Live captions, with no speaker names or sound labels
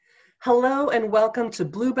Hello and welcome to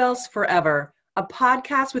Bluebells Forever, a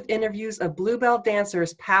podcast with interviews of Bluebell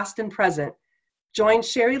dancers past and present. Join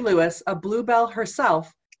Sherry Lewis, a Bluebell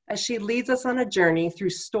herself, as she leads us on a journey through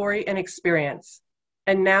story and experience.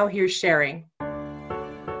 And now here's Sherry.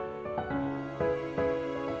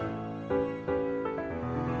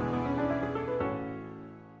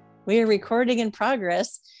 We are recording in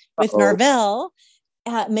progress with Narvel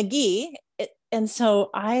McGee. And so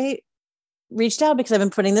I reached out because I've been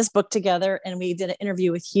putting this book together, and we did an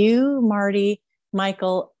interview with you, Marty,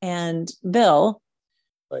 Michael, and Bill.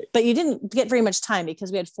 Right. But you didn't get very much time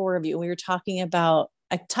because we had four of you. And we were talking about,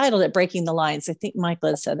 I titled it Breaking the Lines. I think Michael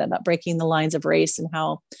had said that about breaking the lines of race, and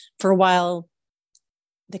how for a while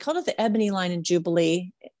they called it the Ebony Line in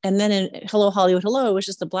Jubilee. And then in Hello Hollywood Hello, it was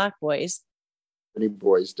just the Black boys. Ebony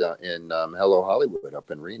boys down in Hello Hollywood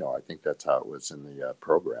up in Reno. I think that's how it was in the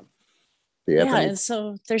program. And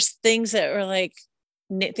so there's things that are like,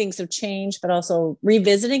 things have changed, but also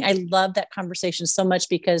revisiting. I love that conversation so much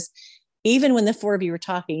because even when the four of you were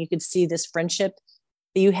talking, you could see this friendship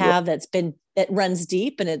that you have that runs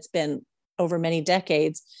deep, and it's been over many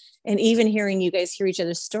decades. And even hearing you guys hear each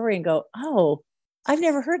other's story and go, oh, I've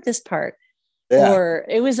never heard this part. Yeah. Or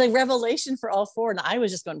it was a revelation for all four. And I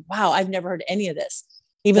was just going, wow, I've never heard any of this.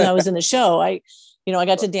 Even though I was in the show, I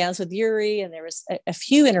got to dance with Yuri, and there was a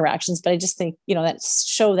few interactions, but I just think, that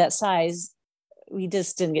show that size, we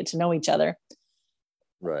just didn't get to know each other.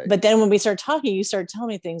 Right. But then when we started talking, you started telling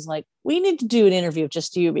me things like, we need to do an interview of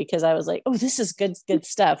just you, because I was like, oh, this is good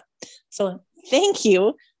stuff. So thank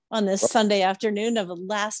you on this Sunday afternoon of a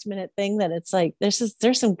last minute thing that it's like, there's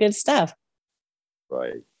some good stuff.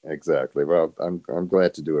 Right. Exactly. Well, I'm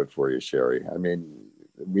glad to do it for you, Sherry. I mean,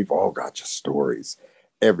 we've all got just stories.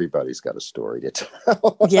 Everybody's got a story to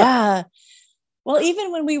tell. Yeah. Well,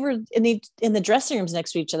 even when we were in the dressing rooms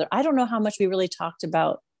next to each other, I don't know how much we really talked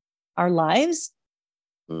about our lives.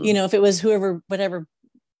 If it was whatever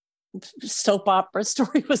soap opera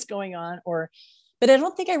story was going on, but I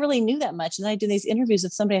don't think I really knew that much. And then I do these interviews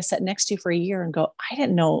with somebody I sat next to for a year and go, I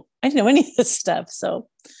didn't know any of this stuff. So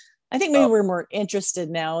I think maybe we're more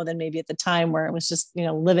interested now than maybe at the time where it was just,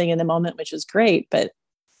 living in the moment, which was great. But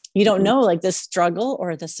you don't know like the struggle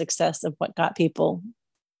or the success of what got people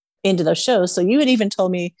into those shows. So you had even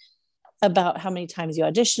told me about how many times you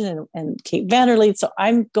auditioned and Kate Vanderleet. So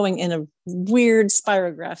I'm going in a weird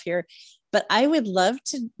spirograph here, but I would love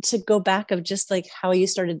to go back of just like how you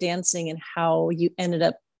started dancing and how you ended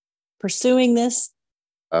up pursuing this,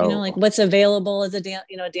 like what's available as a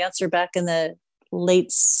dancer back in the late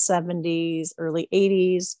 70s, early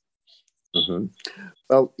 80s. Mm-hmm.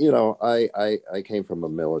 Well, I came from a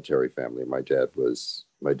military family. My dad was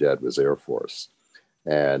Air Force,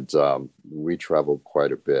 and we traveled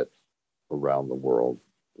quite a bit around the world.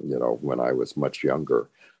 When I was much younger,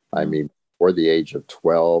 I mean, before the age of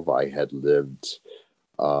 12, I had lived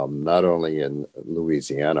not only in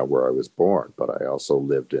Louisiana, where I was born, but I also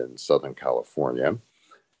lived in Southern California,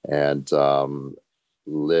 and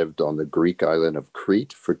lived on the Greek island of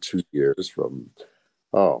Crete for 2 years from.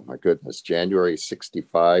 Oh, my goodness. January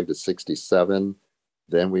 65 to 67.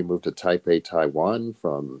 Then we moved to Taipei, Taiwan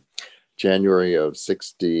from January of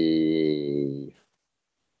 67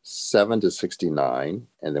 to 69.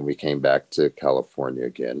 And then we came back to California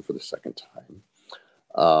again for the second time.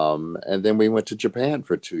 And then we went to Japan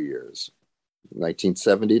for 2 years,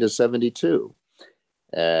 1970 to 72.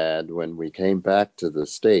 And when we came back to the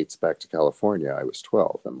States, back to California, I was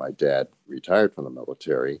 12, and my dad retired from the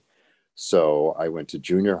military. So I went to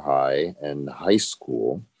junior high and high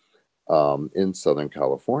school in Southern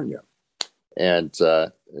California, and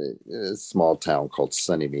a small town called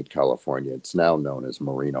Sunnymead, California. It's now known as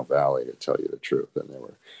Moreno Valley, to tell you the truth. And there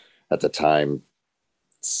were, at the time,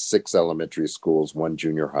 6 elementary schools, 1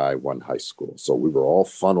 junior high, 1 high school. So we were all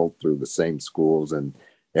funneled through the same schools, and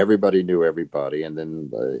everybody knew everybody. And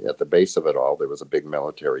then at the base of it all, there was a big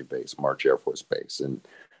military base, March Air Force Base, and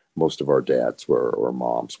most of our dads or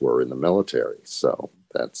moms were in the military. So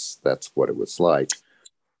that's what it was like.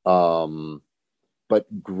 But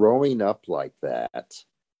growing up like that,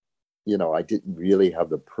 I didn't really have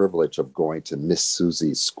the privilege of going to Miss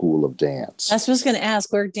Susie's School of Dance. I was just going to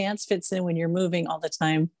ask where dance fits in when you're moving all the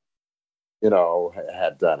time.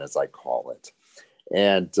 Had done, as I call it.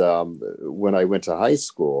 And when I went to high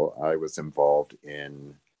school, I was involved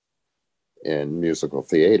in musical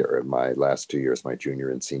theater in my last 2 years, my junior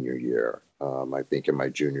and senior year. I think in my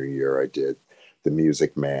junior year, I did The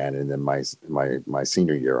Music Man. And then my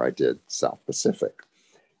senior year, I did South Pacific.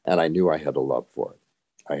 And I knew I had a love for it.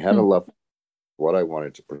 I had a love for what I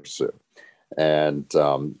wanted to pursue. And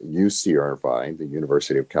UC Irvine, the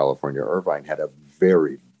University of California, Irvine, had a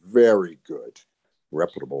very, very good,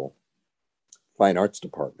 reputable fine arts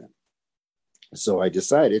department. So I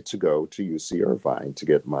decided to go to UC Irvine to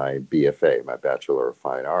get my BFA, my Bachelor of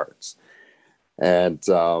Fine Arts. And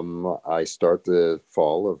I start the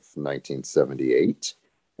fall of 1978,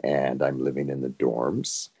 and I'm living in the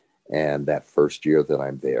dorms. And that first year that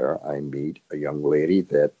I'm there, I meet a young lady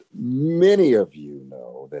that many of you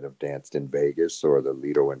know that have danced in Vegas or the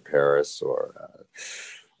Lido in Paris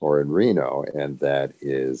or in Reno, and that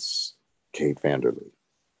is Kate Vanderleet.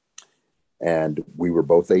 And we were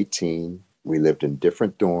both 18. We lived in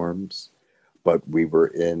different dorms, but we were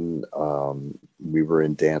in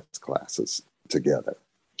dance classes together.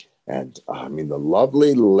 And I mean, the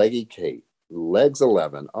lovely leggy Kate, legs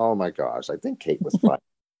 11. Oh my gosh, I think Kate was 5,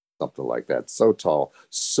 something like that. So tall,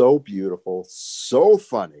 so beautiful, so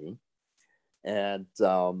funny. And,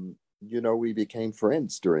 we became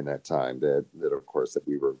friends during that time that of course, that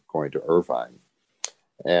we were going to Irvine.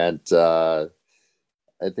 And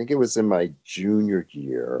I think it was in my junior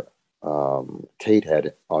year, Kate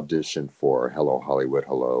had auditioned for Hello Hollywood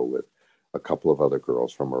Hello with a couple of other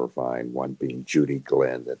girls from Irvine, one being Judy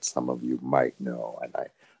Glenn, that some of you might know. And I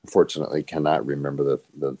unfortunately cannot remember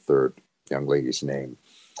the third young lady's name.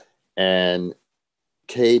 And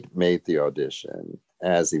Kate made the audition,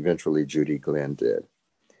 as eventually Judy Glenn did.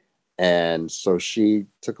 And so she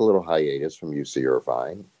took a little hiatus from UC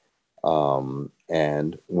Irvine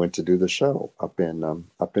and went to do the show up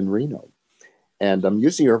in Reno. And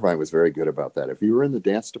UC Irvine was very good about that. If you were in the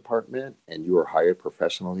dance department and you were hired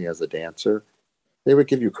professionally as a dancer, they would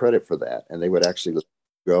give you credit for that. And they would actually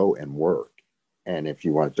go and work. And if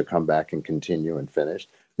you wanted to come back and continue and finish,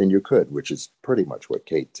 then you could, which is pretty much what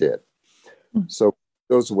Kate did. Mm-hmm. So it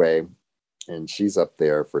goes away, and she's up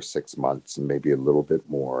there for 6 months and maybe a little bit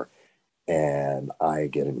more. And I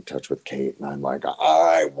get in touch with Kate, and I'm like,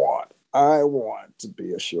 I want to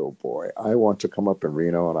be a show boy. I want to come up in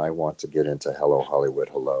Reno, and I want to get into Hello Hollywood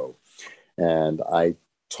Hello. And I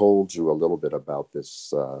told you a little bit about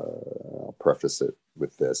this. I'll preface it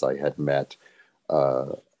with this. I had met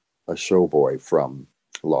a show boy from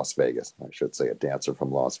Las Vegas. I should say a dancer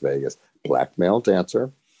from Las Vegas, black male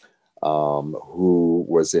dancer, who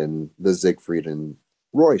was in the Siegfried and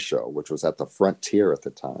Roy show, which was at the Frontier at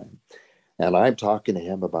the time. And I'm talking to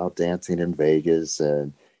him about dancing in Vegas,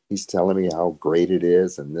 and he's telling me how great it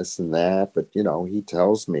is and this and that. But, he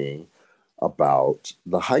tells me about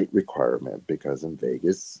the height requirement, because in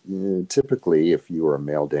Vegas, typically, if you were a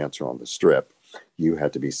male dancer on the Strip, you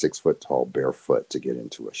had to be 6 foot tall, barefoot to get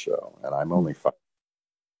into a show. And I'm only 5.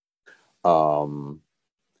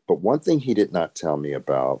 But one thing he did not tell me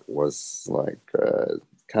about was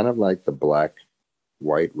kind of like the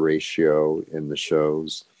black-white ratio in the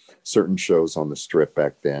shows. Certain shows on the Strip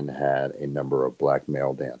back then had a number of black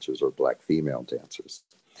male dancers or black female dancers.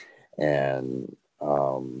 And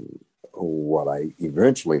what I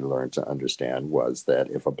eventually learned to understand was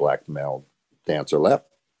that if a black male dancer left,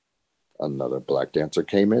 another black dancer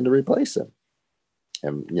came in to replace him.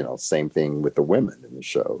 And, same thing with the women in the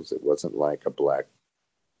shows. It wasn't like a black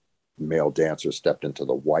male dancer stepped into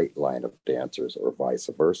the white line of dancers or vice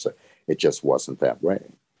versa. It just wasn't that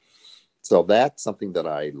way. So that's something that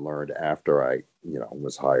I learned after I,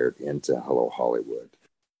 was hired into Hello Hollywood.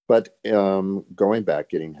 But going back,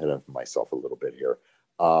 getting ahead of myself a little bit here,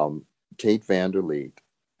 Kate Vanderleet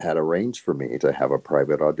had arranged for me to have a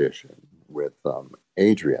private audition with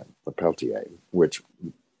Adrian Lepeltier, which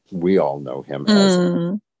we all know him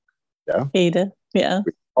as Ada. Yeah.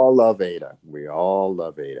 We all love Ada.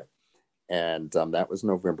 And that was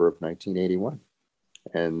November of 1981.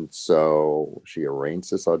 And so she arranged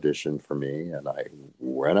this audition for me, and I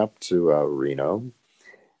went up to Reno,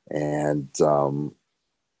 and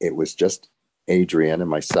it was just Adrian and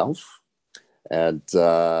myself. And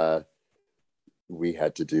we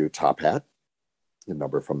had to do Top Hat, a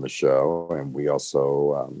number from the show. And we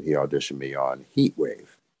also, he auditioned me on Heat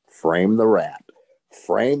Wave, Frame the Rat.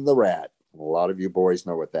 A lot of you boys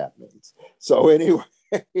know what that means. So anyway.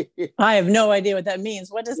 I have no idea what that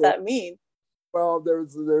means. What does that mean? Well, there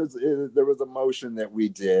was a motion that we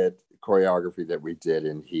did, choreography that we did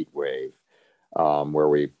in Heat Wave, where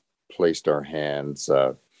we placed our hands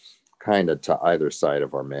kind of to either side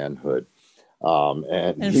of our manhood.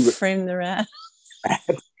 And he would frame the rat.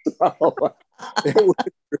 It was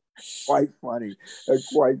quite funny and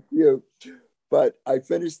quite cute. But I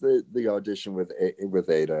finished the audition with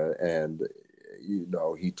Ada, and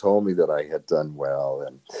he told me that I had done well,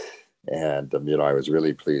 and I was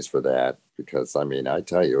really pleased for that, because I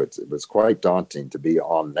tell you, it was quite daunting to be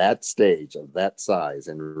on that stage of that size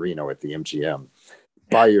in Reno at the MGM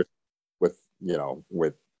by your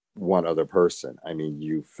with one other person. I mean,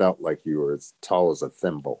 you felt like you were as tall as a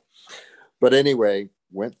thimble. But anyway,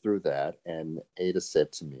 went through that, and Ada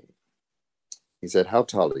said to me, he said, "How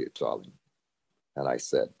tall are you, darling?" And I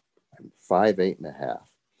said, "I'm 5'8.5".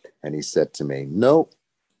 And he said to me, "No,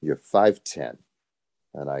 you're 5'10".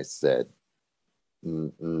 And I said,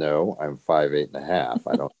 "No, I'm 5'8.5".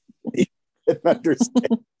 I don't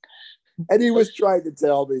understand. And he was trying to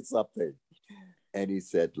tell me something. And he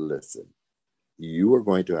said, "Listen, you are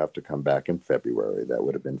going to have to come back in February." That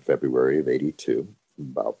would have been February of 82,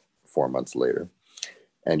 about 4 months later.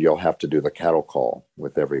 "And you'll have to do the cattle call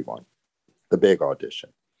with everyone, the big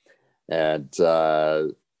audition. And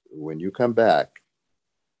when you come back,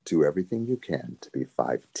 do everything you can to be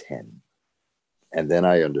 5'10". And then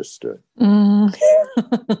I understood.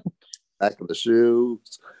 Back of the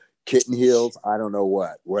shoes, kitten heels, I don't know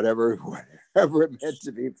whatever it meant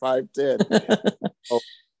to be 5'10". Oh,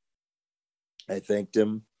 I thanked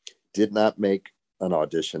him, did not make an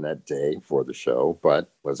audition that day for the show,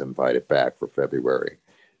 but was invited back for February,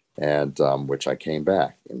 and which I came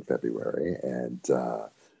back in February. And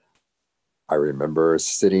I remember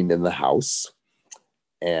sitting in the house,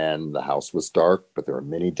 and the house was dark, but there were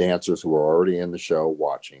many dancers who were already in the show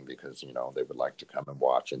watching, because, you know, they would like to come and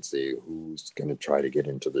watch and see who's going to try to get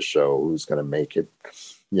into the show, who's going to make it,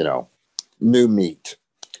 you know, new meat.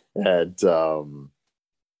 And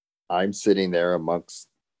I'm sitting there amongst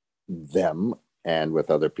them and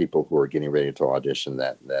with other people who were getting ready to audition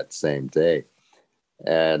that same day.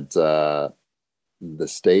 And the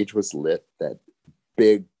stage was lit. That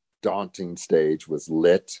big, daunting stage was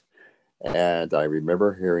lit. And I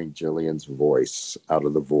remember hearing Jillian's voice out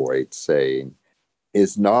of the void saying,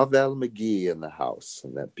 "Is Narvel McGee in the house?"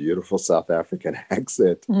 in that beautiful South African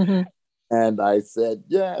accent. Mm-hmm. And I said,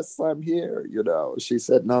 "Yes, I'm here." You know, she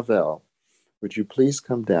said, "Narvel, would you please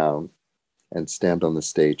come down and stand on the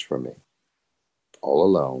stage for me?" All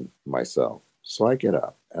alone, myself. So I get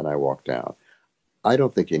up and I walk down. I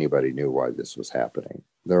don't think anybody knew why this was happening.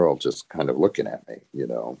 They're all just kind of looking at me, you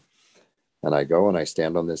know. And I go and I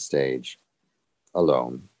stand on this stage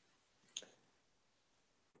alone,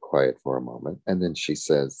 quiet for a moment. And then she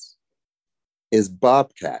says, "Is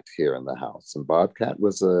Bobcat here in the house?" And Bobcat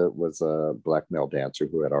was a black male dancer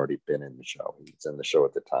who had already been in the show. He was in the show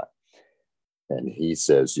at the time. And he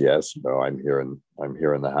says, "Yes, no, I'm here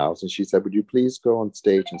in the house." And she said, "Would you please go on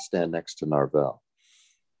stage and stand next to Narvel?"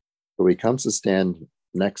 So he comes to stand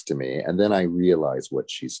next to me, and then I realize what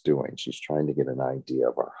she's doing. She's trying to get an idea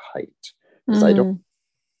of our height, because I don't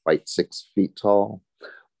quite 6 feet tall,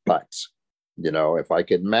 but you know, if I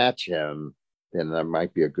could match him, then that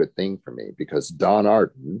might be a good thing for me, because Don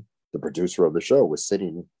Arden, the producer of the show, was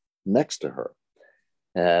sitting next to her.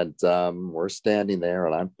 And we're standing there,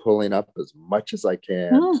 and I'm pulling up as much as I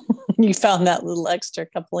can. You found that little extra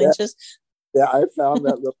couple inches. Yeah, I found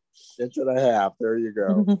that little inch and a half. There you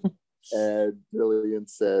go. And Jillian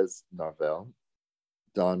says, "Narvel,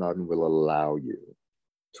 Don Arden will allow you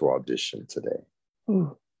to audition today."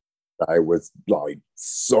 Ooh. I was like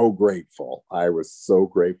so grateful. I was so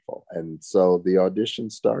grateful. And so the audition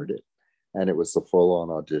started, and it was a full-on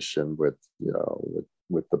audition with, you know,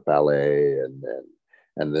 with the ballet,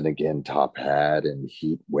 and then again Top Hat and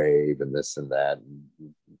Heat Wave and this and that,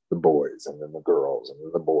 and the boys, and then the girls, and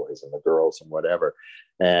then the boys and the girls, and whatever.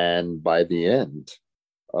 And by the end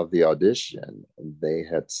of the audition, they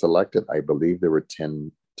had selected, I believe there were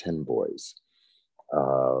 10 boys.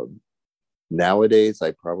 Nowadays,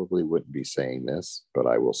 I probably wouldn't be saying this, but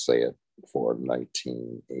I will say it. For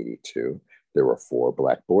 1982, there were 4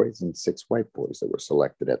 black boys and 6 white boys that were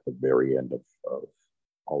selected at the very end of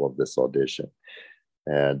all of this audition.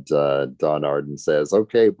 And Don Arden says,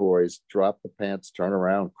 "Okay, boys, drop the pants, turn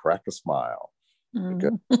around, crack a smile."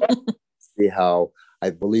 Because see how, I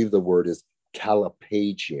believe the word is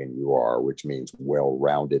Calipagian you are, which means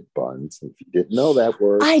well-rounded buns. If you didn't know that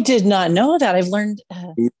word, I did not know that. I've learned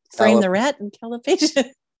Frame the Rat and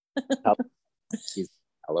Calipagian. He's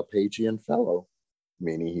a Calipagian fellow,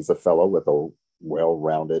 meaning he's a fellow with a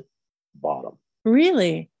well-rounded bottom.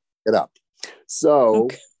 Really? Get up. So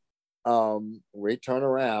Okay. We turn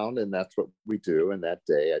around, and that's what we do. And that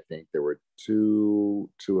day, I think there were two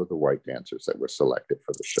of the white dancers that were selected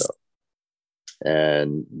for the show.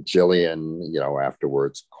 And Jillian, you know,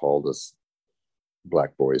 afterwards called us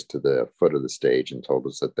black boys to the foot of the stage and told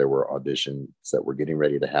us that there were auditions that were getting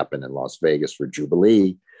ready to happen in Las Vegas for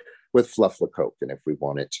Jubilee with Fluff LeCoq. And if we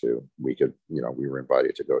wanted to, we could, you know, we were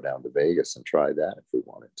invited to go down to Vegas and try that if we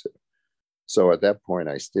wanted to. So at that point,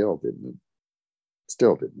 I still didn't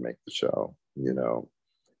make the show, you know.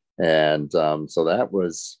 And so that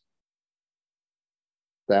was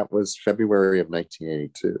that was February of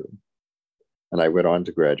 1982. And I went on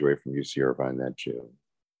to graduate from UC Irvine that June,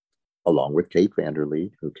 along with Kate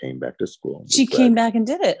Vanderleet, who came back to school. She came back and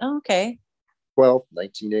did it. Oh, okay. Well,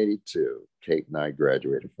 1982, Kate and I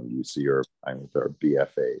graduated from UC Irvine with our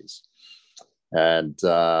BFAs. And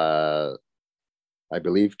I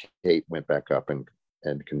believe Kate went back up and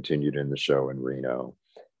continued in the show in Reno.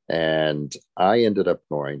 And I ended up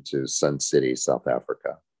going to Sun City, South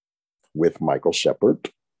Africa with Michael Shepard.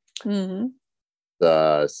 Mm-hmm.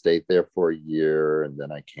 Stayed there for a year, and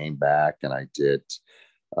then I came back and I did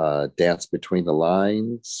Dance Between the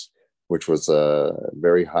Lines, which was a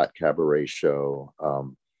very hot cabaret show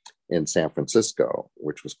in San Francisco,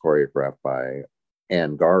 which was choreographed by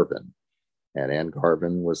Anne Garvin. And Anne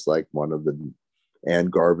Garvin was like one of the Anne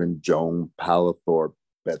Garvin, Joan Palathorpe,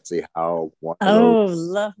 Betsy Howe. Oh,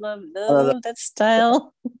 love that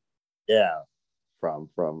style. Yeah, from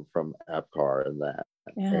APCAR and that.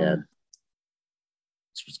 Yeah. And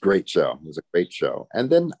it was a great show. It was a great show. And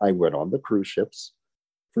then I went on the cruise ships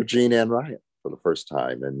for Jean Ann Ryan for the first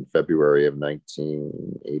time in February of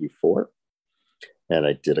 1984. And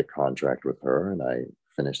I did a contract with her, and I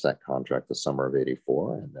finished that contract the summer of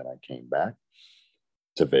 84. And then I came back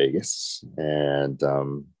to Vegas and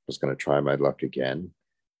was going to try my luck again.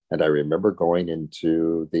 And I remember going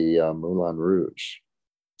into the Moulin Rouge,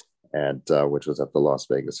 and which was at the Las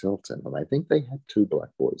Vegas Hilton. And I think they had 2 black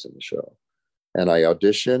boys in the show. And I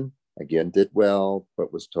auditioned, again, did well,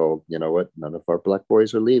 but was told, you know what, none of our black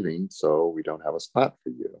boys are leaving, so we don't have a spot for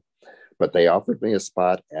you. But they offered me a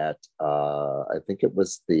spot at, I think it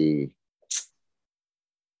was the,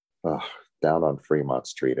 down on Fremont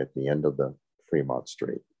Street, at the end of the Fremont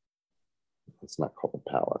Street. It's not called the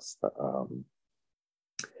Palace.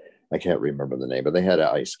 I can't remember the name, but they had an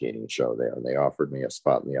ice skating show there, and they offered me a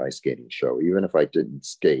spot in the ice skating show. Even if I didn't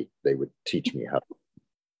skate, they would teach me how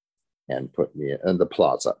and put me in the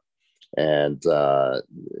plaza. And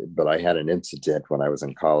but I had an incident when I was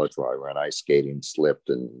in college while I went ice skating, slipped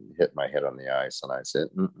and hit my head on the ice, and I said,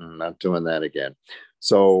 not doing that again.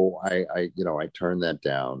 So I turned that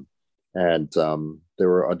down. And there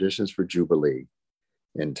were auditions for Jubilee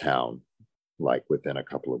in town, like within a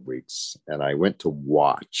couple of weeks, and I went to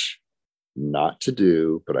watch, not to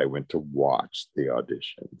do, but I went to watch the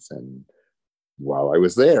auditions. And while I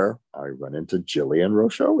was there, I run into Jillian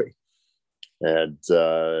Rochowi. And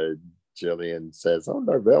Jillian says, "Oh,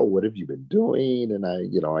 Narvel, what have you been doing?" And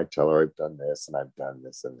I tell her I've done this and I've done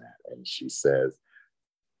this and that. And she says,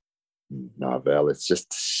 "Narvel, it's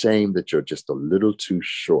just a shame that you're just a little too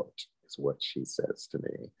short," is what she says to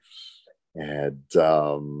me. And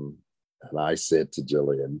I said to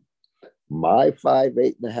Jillian, "My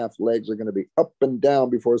 5'8.5" legs are going to be up and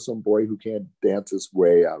down before some boy who can't dance his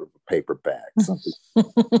way out of a paper bag." Something.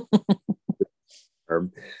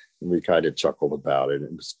 And we kind of chuckled about it.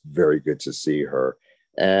 It was very good to see her.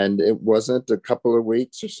 And it wasn't a couple of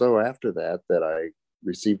weeks or so after that I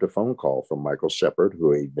received a phone call from Michael Shepard,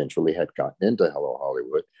 who eventually had gotten into Hello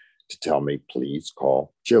Hollywood, to tell me, "Please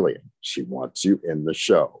call Jillian. She wants you in the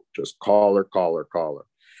show. Just call her, call her, call her."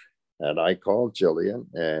 And I called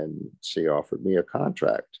Jillian, and she offered me a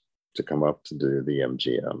contract to come up to do the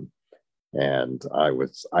MGM. And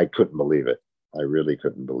I couldn't believe it. I really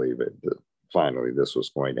couldn't believe it. Finally, this was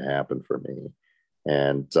going to happen for me.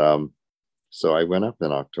 And so I went up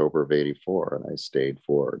in October of 84, and I stayed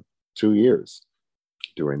for 2 years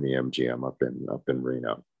doing the MGM up in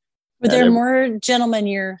Reno. Were there more gentlemen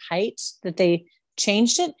your height that they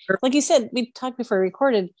changed it? Like you said, we talked before we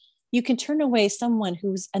recorded, you can turn away someone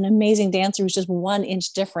who's an amazing dancer who's just 1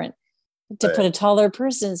 inch different to put a taller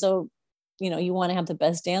person. So, you want to have the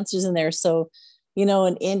best dancers in there. So,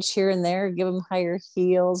 an inch here and there, give them higher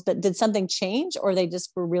heels. But did something change, or they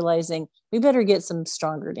just were realizing we better get some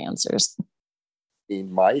stronger dancers?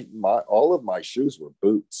 My all of my shoes were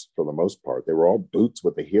boots for the most part. They were all boots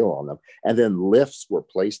with a heel on them, and then lifts were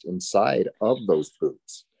placed inside of those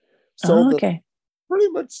boots. So pretty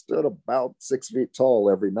much stood about 6 feet tall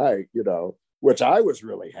every night, which I was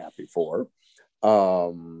really happy for.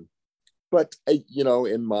 But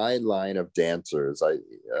in my line of dancers,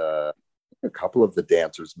 a couple of the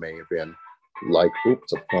dancers may have been like,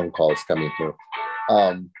 oops, a phone call is coming through.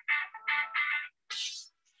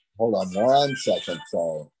 Hold on 1 second.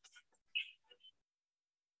 So,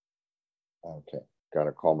 okay, got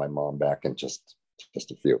to call my mom back in just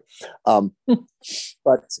a few.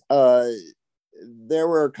 But there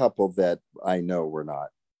were a couple that I know were not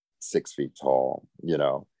 6 feet tall,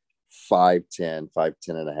 5'10",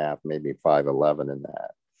 5'10.5", maybe 5'11" in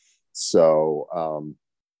that. So,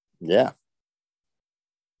 yeah.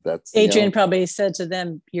 that's, Adrian probably said to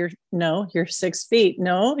them, you're 6 feet.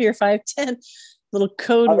 No, you're 5'10". Little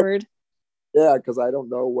code word. Yeah, because I don't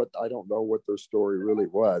know what their story really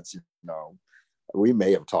was. We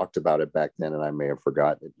may have talked about it back then, and I may have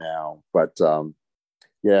forgotten it now. But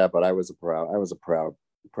but I was a proud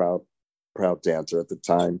dancer at the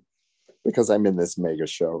time, because I'm in this mega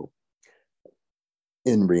show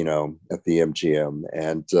in Reno at the MGM,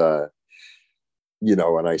 and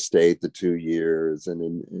and I stayed the 2 years,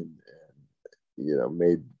 and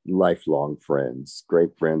made lifelong friends,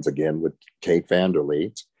 great friends again with Kate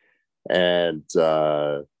Vanderleet. And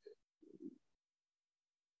it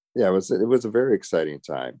was a very exciting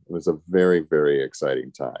time. It was a very, very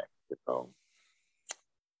exciting time.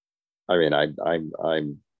 I mean,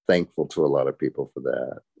 I'm thankful to a lot of people for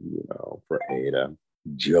that. For Ada,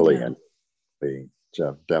 Jillian,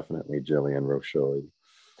 definitely Jillian Rochelle,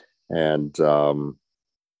 and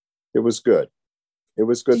it was good. It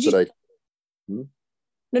was good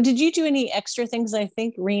No, did you do any extra things? I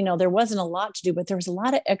think Reno, there wasn't a lot to do, but there was a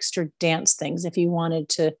lot of extra dance things if you wanted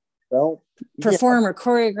to perform or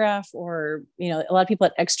choreograph, or a lot of people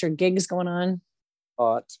had extra gigs going on.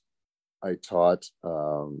 I taught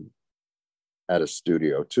at a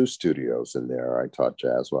studio, 2 studios in there. I taught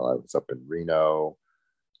jazz while I was up in Reno.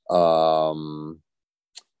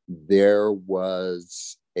 There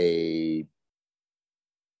was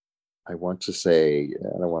I want to say,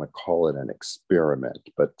 I don't want to call it an experiment,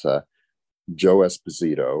 but Joe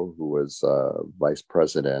Esposito, who was vice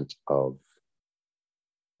president of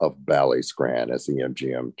Bally's Grand as the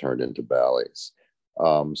MGM turned into Bally's,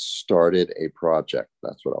 started a project,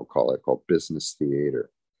 that's what I'll call it, called Business Theater.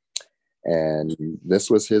 And this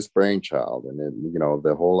was his brainchild. And then,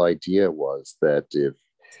 the whole idea was that if,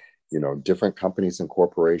 different companies and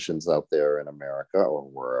corporations out there in America or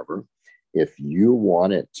wherever, if you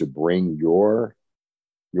wanted to bring your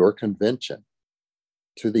convention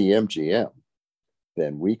to the MGM,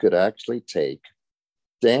 then we could actually take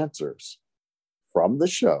dancers from the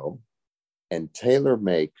show and tailor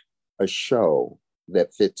make a show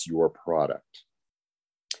that fits your product.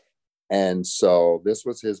 And so this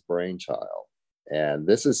was his brainchild. And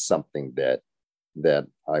this is something that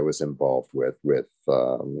I was involved with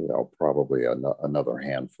probably another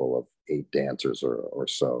handful of 8 dancers or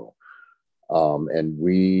so. And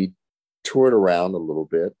we toured around a little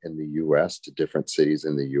bit in the U.S. to different cities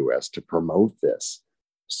in the U.S. to promote this,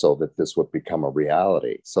 so that this would become a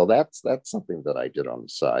reality. So that's something that I did on the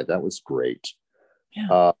side. That was great.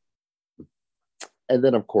 Yeah. And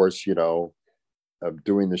then, of course,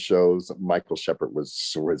 doing the shows, Michael Shepard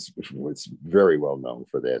was very well known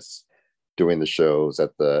for this, doing the shows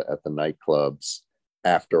at the nightclubs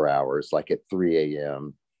after hours, like at 3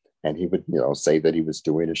 a.m. And he would, say that he was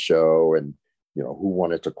doing a show, and, who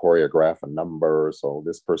wanted to choreograph a number. So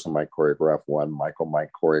this person might choreograph one, Michael might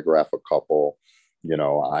choreograph a couple.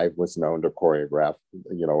 I was known to choreograph,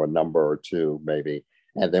 a number or 2 maybe.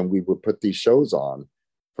 And then we would put these shows on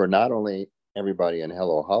for not only everybody in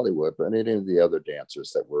Hello Hollywood, but any of the other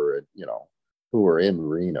dancers that were, who were in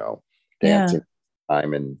Reno dancing.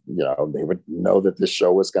 Time, and they would know that this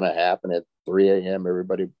show was going to happen at 3 a.m.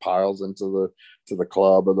 Everybody piles into the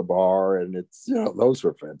club or the bar, and it's those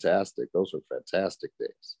were fantastic. Those were fantastic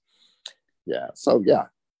days. So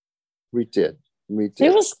we did.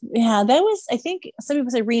 There was that was, I think some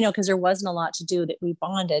people say Reno because there wasn't a lot to do, that we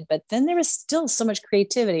bonded, but then there was still so much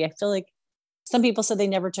creativity. I feel like some people said they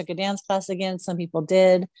never took a dance class again. Some people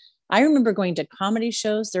did. I remember going to comedy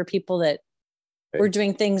shows. There are people that were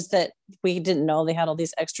doing things that we didn't know they had all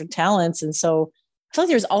these extra talents. And so I feel like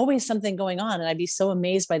there's always something going on. And I'd be so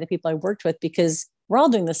amazed by the people I worked with, because we're all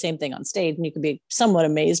doing the same thing on stage, and you could be somewhat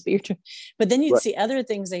amazed, but then you'd see other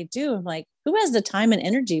things they do. I'm like, who has the time and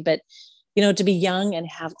energy? But, to be young and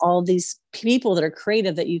have all these people that are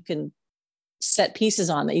creative that you can set pieces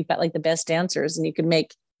on, that you've got like the best dancers, and you can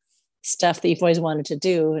make stuff that you've always wanted to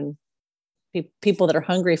do, and people that are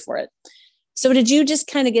hungry for it. So did you just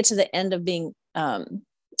kind of get to the end of being,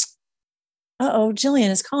 Jillian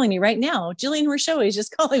is calling me right now. Jillian Rousseau is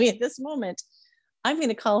just calling me at this moment. I'm going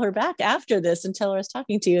to call her back after this and tell her I was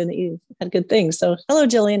talking to you and that you had good things. So hello,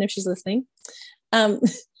 Jillian, if she's listening.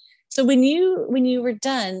 So when you were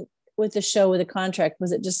done with the show, with the contract,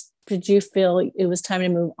 did you feel it was time to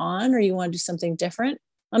move on, or you want to do something different?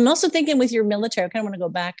 I'm also thinking with your military, I kind of want to go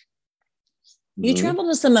back. Mm-hmm. You traveled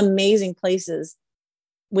to some amazing places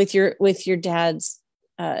with your dad's,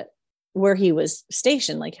 where he was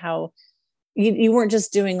stationed, like how you weren't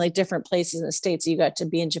just doing like different places in the States. You got to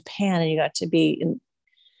be in Japan, and you got to be in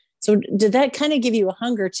So did that kind of give you a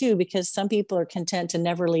hunger too? Because some people are content to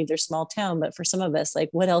never leave their small town, but for some of us, like,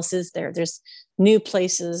 what else is there? There's new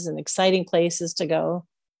places and exciting places to go.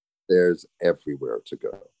 There's everywhere to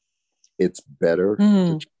go. It's better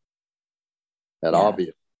Mm. to, and Yeah.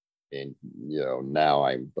 obviously, now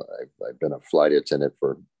I've been a flight attendant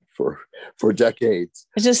for decades.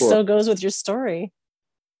 It just so goes with your story.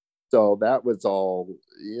 So that was all,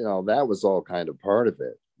 kind of part of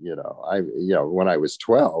it. When I was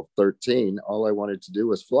 12, 13, all I wanted to do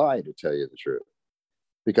was fly, to tell you the truth,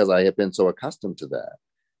 because I had been so accustomed to that.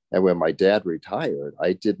 And when my dad retired,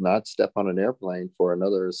 I did not step on an airplane for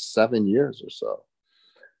another 7 years or so.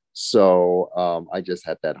 So I just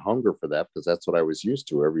had that hunger for that, because that's what I was used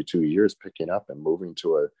to, every 2 years picking up and moving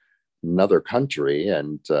to another country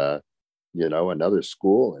and, another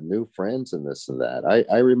school and new friends and this and that.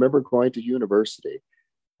 I remember going to university.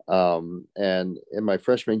 And in my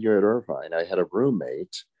freshman year at Irvine, I had a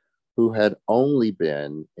roommate who had only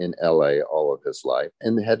been in LA all of his life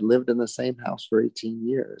and had lived in the same house for 18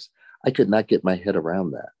 years. I could not get my head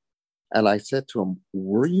around that. And I said to him,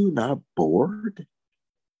 "Were you not bored?"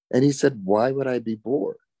 And he said, "Why would I be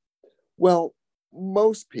bored?" Well,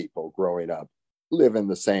 most people growing up live in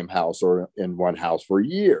the same house or in one house for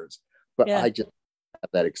years, but I just had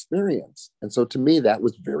that experience. And so to me, that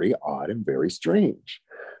was very odd and very strange.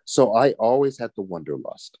 So I always had the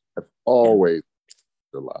wanderlust. I've always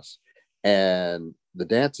wanderlust. And the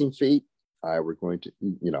dancing feet, I was going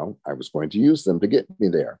to use them to get me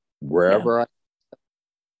there wherever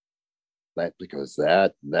because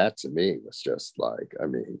that to me was just like, I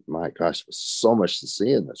mean, my gosh, there's so much to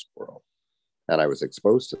see in this world. And I was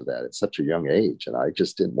exposed to that at such a young age, and I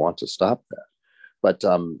just didn't want to stop that. But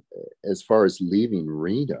as far as leaving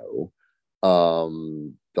Reno,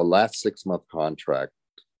 the last 6-month contract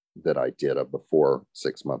that I did of the 4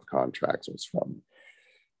 6-month contracts was from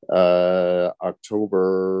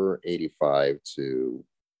October 85 to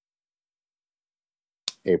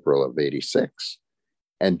April of 86.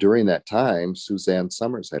 And during that time, Suzanne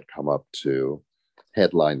Somers had come up to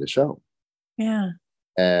headline the show. Yeah.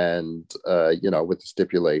 And, with the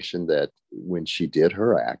stipulation that when she did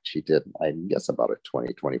her act, she did, I guess, about a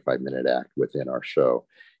 20, 25-minute act within our show.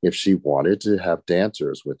 If she wanted to have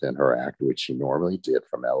dancers within her act, which she normally did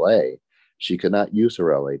from LA, she could not use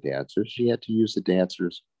her LA dancers. She had to use the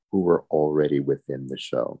dancers who were already within the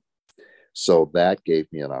show. So that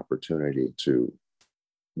gave me an opportunity to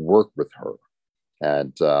work with her.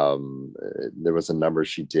 And there was a number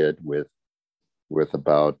she did with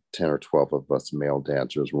about 10 or 12 of us male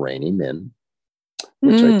dancers reining in,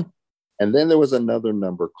 and then there was another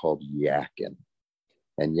number called Yakin.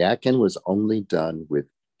 And Yakin was only done with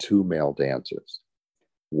 2 male dancers,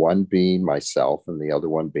 one being myself and the other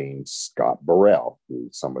one being Scott Burrell, who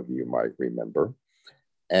some of you might remember.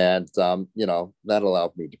 And, that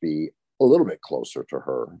allowed me to be a little bit closer to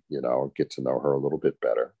her, get to know her a little bit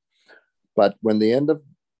better. But when the end of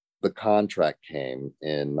the contract came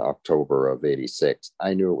in October of 86,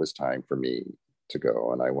 I knew it was time for me to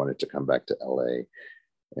go. And I wanted to come back to LA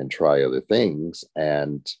and try other things.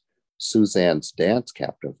 And Suzanne's dance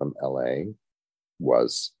captain from LA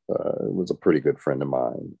was a pretty good friend of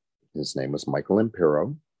mine. His name was Michael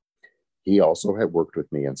Impero. He also had worked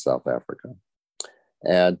with me in South Africa.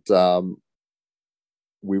 And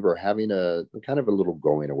we were having a kind of a little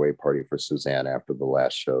going away party for Suzanne after the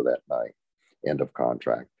last show that night, end of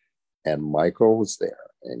contract. And Michael was there,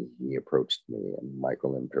 and he approached me, and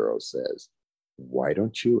Michael Impero says, "Why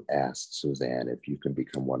don't you ask Suzanne if you can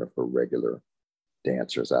become one of her regular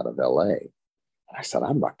dancers out of LA?" And I said,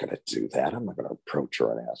 "I'm not going to do that. I'm not going to approach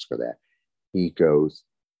her and ask her that." He goes,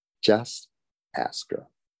 "Just ask her.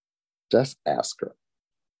 Just ask her."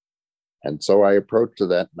 And so I approached her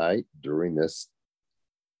that night during this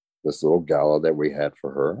little gala that we had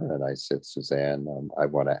for her. And I said, "Suzanne, I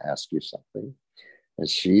want to ask you something." And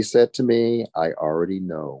she said to me, "I already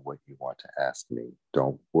know what you want to ask me.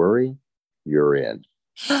 Don't worry, you're in."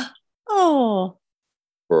 Oh.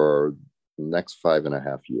 For the next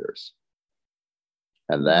 5.5 years.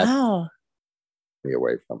 And that took me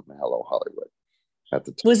away from Hello Hollywood at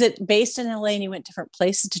the time. Was it based in LA and you went different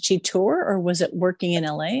places? Did she tour, or was it working in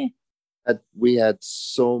LA? We had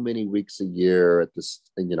so many weeks a year at this,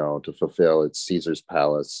 to fulfill at Caesar's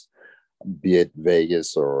Palace, be it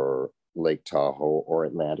Vegas or Lake Tahoe or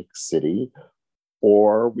Atlantic City,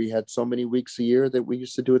 or we had so many weeks a year that we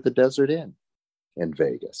used to do at the Desert Inn in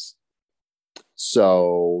Vegas.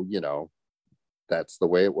 So, that's the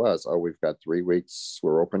way it was. Oh, we've got 3 weeks.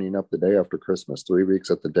 We're opening up the day after Christmas, 3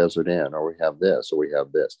 weeks at the Desert Inn, or we have this, or we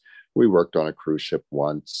have this. We worked on a cruise ship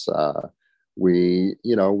once. we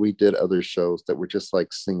did other shows that were just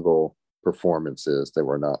like single performances. They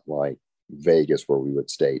were not like Vegas where we would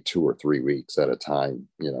stay 2 or 3 weeks at a time,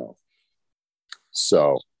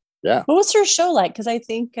 So, yeah. What was her show like? Because I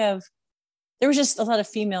think there was just a lot of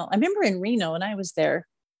female. I remember in Reno when I was there,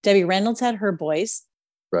 Debbie Reynolds had her boys.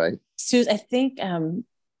 Right. I think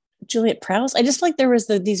Juliet Prowse. I just feel like there was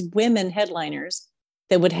these women headliners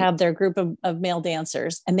that would have their group of male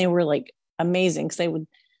dancers, and they were like amazing because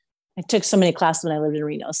I took so many classes when I lived in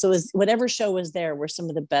Reno. So it was whatever show was there were some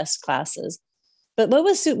of the best classes. But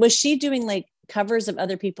was she doing like covers of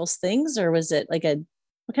other people's things, or was it like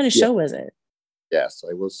what kind of show was it? Yes,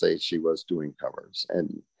 I will say she was doing covers,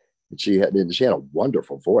 and she had a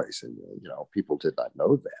wonderful voice, and people did not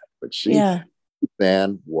know that, but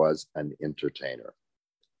Suzanne was an entertainer.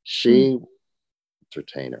 She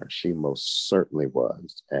most certainly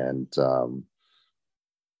was, and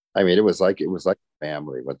I mean, it was like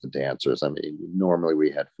family with the dancers. I mean, normally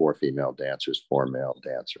we had 4 female dancers, 4 male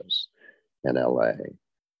dancers in LA,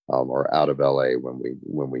 or out of LA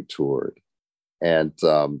when we toured, and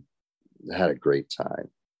had a great time,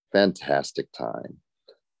 fantastic time.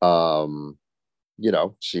 So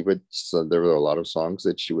there were a lot of songs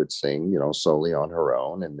that she would sing, solely on her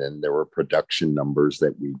own, and then there were production numbers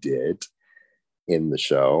that we did in the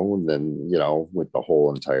show, and then with the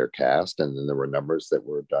whole entire cast, and then there were numbers that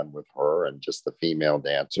were done with her and just the female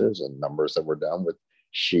dancers, and numbers that were done with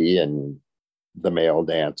she and the male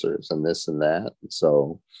dancers, and this and that.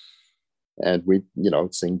 And we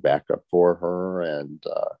sing backup for her, and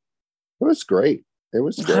it was great. It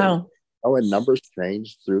was great. Wow. Oh, and numbers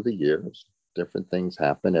changed through the years. Different things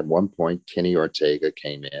happened. At one point, Kenny Ortega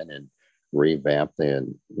came in and revamped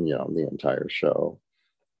the entire show,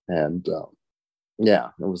 and yeah,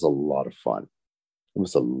 it was a lot of fun.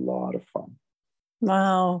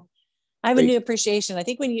 Wow. I have a new appreciation. I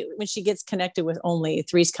think when she gets connected with only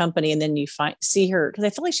Three's Company, and then you see her, because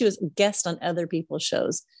I feel like she was a guest on other people's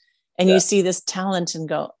shows, and you see this talent and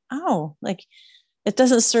go, oh, like it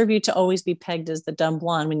doesn't serve you to always be pegged as the dumb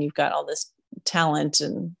blonde when you've got all this talent,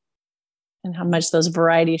 and how much those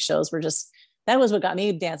variety shows were that was what got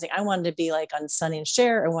me dancing. I wanted to be like on Sonny and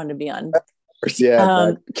Cher. I wanted to be on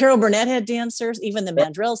Carol Burnett had dancers, even the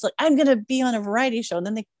Mandrells, like, I'm going to be on a variety show. And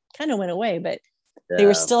then they kind of went away, but they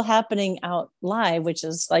were still happening out live, which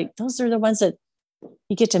is like, those are the ones that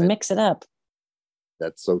you get to mix it up.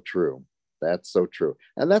 That's so true.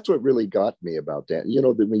 And that's what really got me about dance.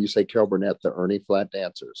 When you say Carol Burnett, the Ernie Flatt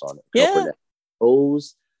dancers on it. Carol Burnett,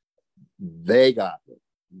 they got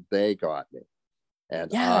me.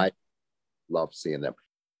 And I love seeing them.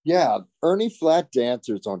 Yeah, Ernie Flatt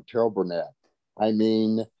dancers on Carol Burnett. I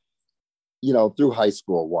mean, through high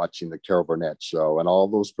school, watching the Carol Burnett show and all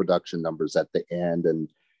those production numbers at the end. And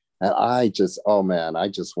I just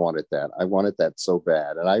wanted that. I wanted that so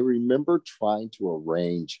bad. And I remember trying to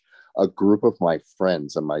arrange a group of my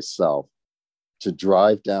friends and myself to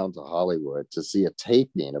drive down to Hollywood to see a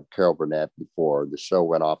taping of Carol Burnett before the show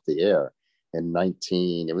went off the air it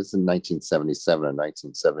was in 1977 or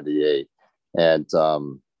 1978. And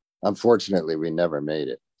unfortunately, we never made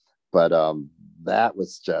it. But that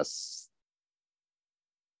was just...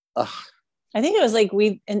 I think it was like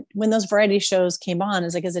when those variety shows came on,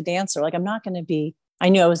 it's like, as a dancer, like, I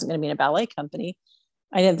knew I wasn't going to be in a ballet company.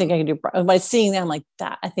 I didn't think I could do, by seeing them like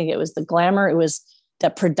that, I think it was the glamour. It was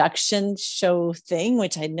that production show thing,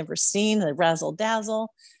 which I'd never seen, the razzle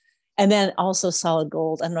dazzle. And then also Solid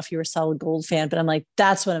Gold. I don't know if you were a Solid Gold fan, but I'm like,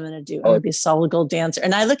 that's what I'm going to do. I'm going to be a Solid Gold dancer.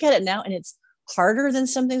 And I look at it now, and it's harder than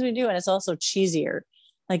some things we do. And it's also cheesier.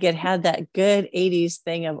 Like, it had that good 80s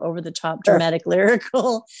thing of over the top dramatic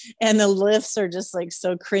lyrical, and the lifts are just like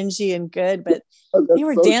so cringy and good, but they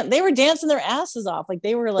were dancing their asses off. Like,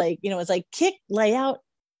 they were like, it's like kick, layout,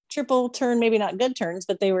 triple turn, maybe not good turns,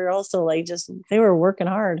 but they were also like, they were working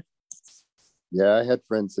hard. Yeah, I had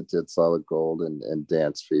friends that did Solid Gold and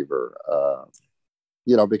Dance Fever,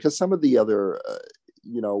 because some of the other,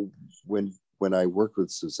 when I worked with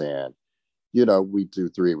Suzanne, we do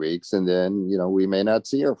 3 weeks, and then, we may not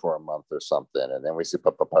see her for a month or something. And then we see,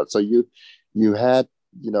 so you had,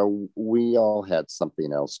 we all had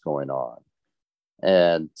something else going on.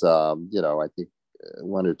 And, I think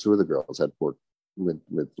 1 or 2 of the girls had worked with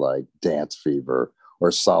like Dance Fever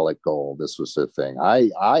or Solid Gold. This was the thing. I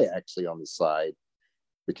actually, on the side,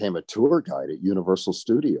 became a tour guide at Universal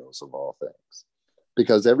Studios, of all things,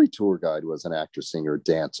 because every tour guide was an actor, singer,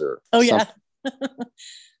 dancer. Oh, yeah.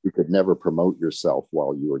 You could never promote yourself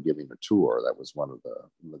while you were giving a tour. That was one of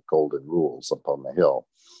the golden rules up on the hill.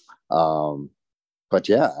 But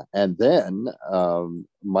yeah, and then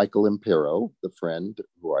Michael Impero, the friend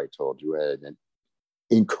who I told you had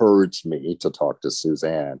encouraged me to talk to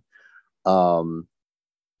Suzanne.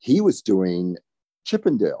 He was doing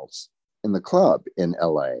Chippendales in the club in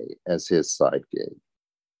LA as his side gig.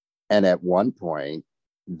 And at one point,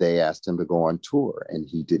 they asked him to go on tour, and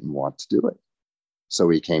he didn't want to do it. So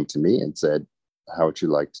he came to me and said, how would you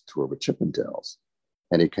like to tour with Chippendales?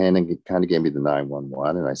 And he kind of gave me the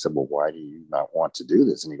 911. And I said, well, why do you not want to do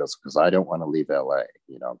this? And he goes, because I don't want to leave LA,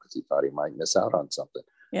 because he thought he might miss out on something.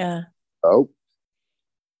 Yeah. So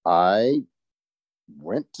I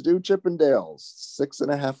went to do Chippendales,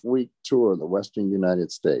 6.5-week tour of the Western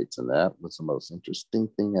United States. And that was the most interesting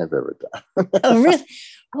thing I've ever done. Oh, really?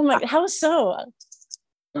 Oh my, how so?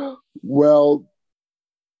 Well,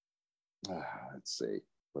 let's see,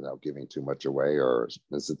 without giving too much away, or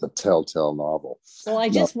is it the Telltale novel? Well, I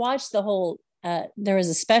just watched the whole, there was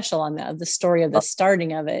a special on the story of the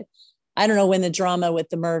starting of it. I don't know when the drama with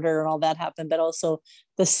the murder and all that happened, but also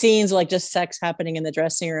the scenes like just sex happening in the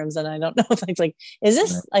dressing rooms. And I don't know if it's like, is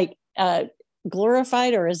this like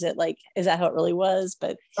glorified, or is it like, is that how it really was?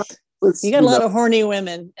 But you got a lot of horny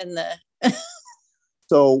women in the...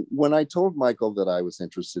 So when I told Michael that I was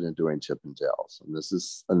interested in doing Chippendales, and this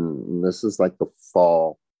is like the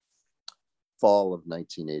fall of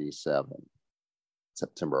 1987,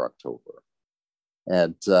 September, October.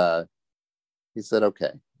 And he said,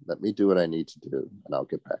 okay, let me do what I need to do and I'll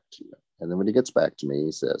get back to you. And then when he gets back to me,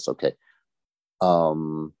 he says, okay,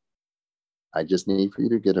 I just need for you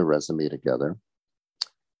to get a resume together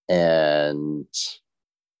and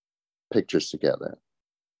pictures together.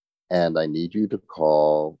 And I need you to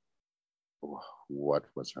call, what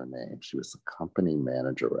was her name? She was the company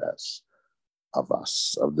manageress of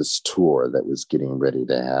this tour that was getting ready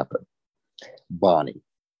to happen, Bonnie.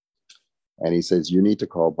 And he says, you need to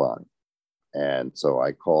call Bonnie. And so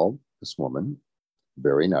I called this woman,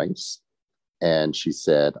 very nice. And she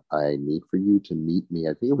said, I need for you to meet me.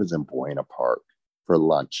 I think it was in Buena Park for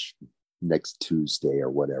lunch next Tuesday or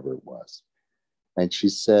whatever it was. And she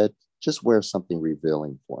said, just wear something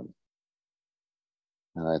revealing for me.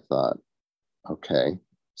 And I thought, okay.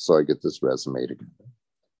 So I get this resume together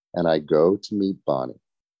and I go to meet Bonnie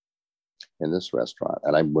in this restaurant,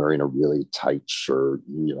 and I'm wearing a really tight shirt,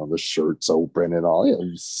 the shirt's open and all. It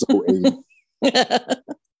was so 80s.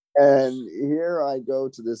 And here I go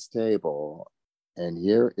to this table, and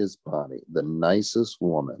here is Bonnie, the nicest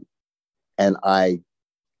woman. And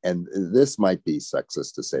this might be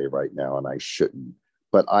sexist to say right now, and I shouldn't,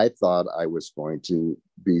 but I thought I was going to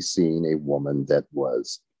be seeing a woman that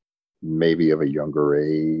was maybe of a younger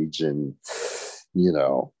age, and,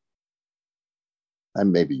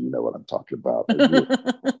 and maybe you know what I'm talking about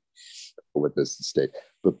with this estate.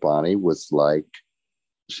 But Bonnie was like,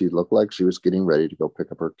 she looked like she was getting ready to go pick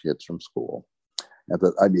up her kids from school. And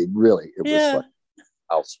really, it was like a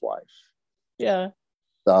housewife. Yeah.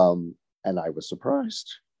 And I was surprised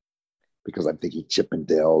because I'm thinking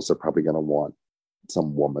Chippendales are probably going to want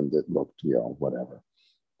some woman that looked, whatever.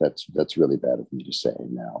 That's really bad of me to say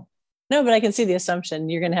now. No, but I can see the assumption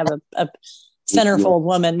you're going to have a centerfold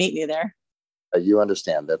woman meet you there. You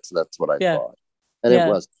understand? That's what I thought, and it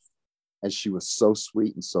was. And she was so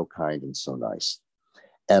sweet and so kind and so nice.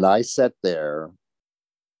 And I sat there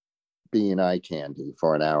being eye candy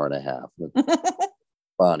for an hour and a half with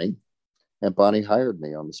Bonnie, and Bonnie hired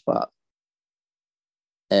me on the spot.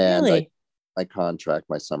 And really?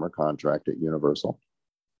 my summer contract at Universal.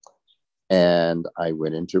 And I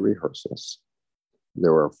went into rehearsals.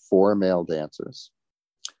 There were 4 male dancers,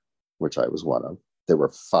 which I was one of. There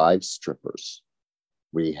were 5 strippers.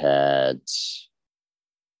 We had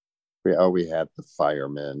the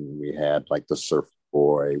fireman. We had like the surf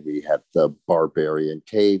boy. We had the barbarian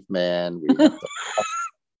caveman. We had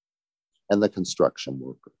and the construction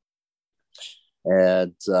worker.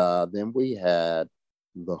 And then we had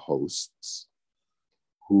the hosts,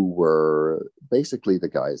 who were basically the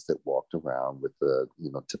guys that walked around with the,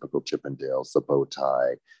 typical Chippendales, the bow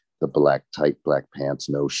tie, the black tight black pants,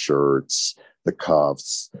 no shirts, the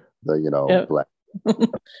cuffs, the, black.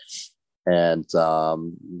 And I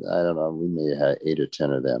don't know, we may have 8 or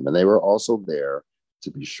 10 of them. And they were also there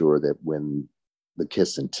to be sure that when the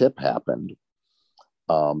kiss and tip happened,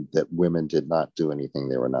 that women did not do anything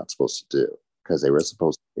they were not supposed to do, because they were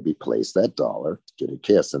supposed to maybe place that dollar to get a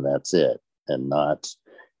kiss, and that's it, and not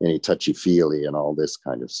any touchy-feely and all this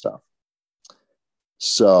kind of stuff.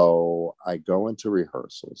 So I go into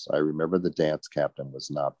rehearsals. I remember the dance captain was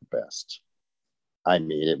not the best. I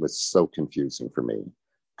mean, it was so confusing for me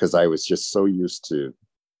because I was just so used to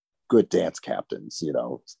good dance captains,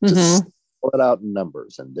 just pull it out in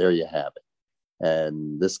numbers, and there you have it.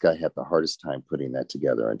 And this guy had the hardest time putting that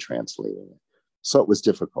together and translating it. So it was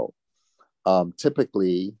difficult.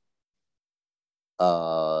 Typically,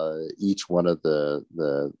 each one of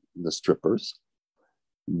the strippers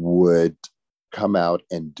would come out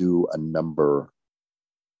and do a number,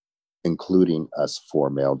 including us four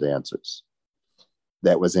male dancers,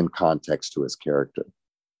 that was in context to his character.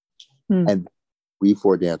 And we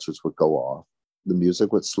four dancers would go off. The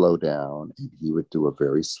music would slow down, and he would do a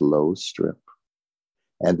very slow strip.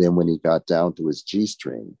 And then when he got down to his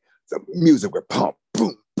G-string, the music would pump,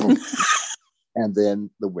 boom, boom. And then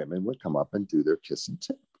the women would come up and do their kiss and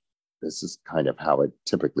tip. This is kind of how it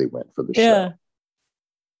typically went for the show.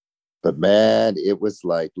 But man, it was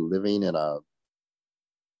like living in a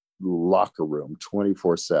locker room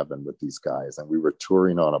 24/7 with these guys, and we were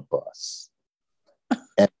touring on a bus.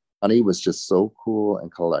 And Honey was just so cool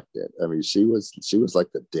and collected. I mean, she was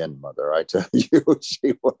like the den mother. I tell you,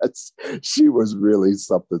 she was really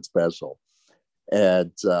something special.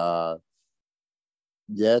 And yeah,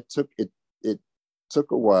 it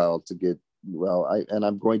took a while to get well.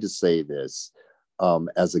 I'm going to say this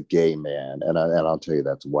as a gay man, and I'll tell you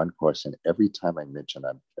that's one question every time I mention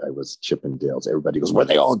I was Chippendales. Everybody goes, "Were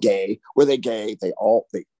they all gay? Were they gay?" They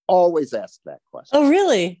always ask that question. Oh,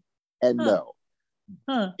 really? And no.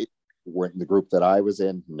 It weren't in the group that I was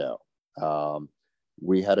in. No.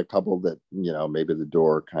 We had a couple that, maybe the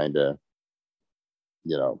door kind of,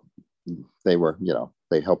 they were,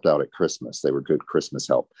 they helped out at Christmas. They were good Christmas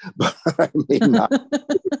help. But I mean, not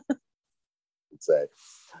say.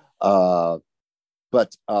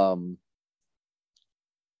 But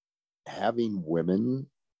having women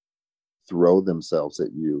throw themselves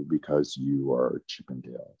at you because you are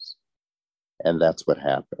Chippendales. And that's what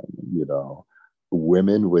happened,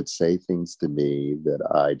 Women would say things to me that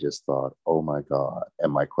I just thought, oh my God.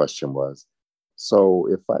 And my question was, so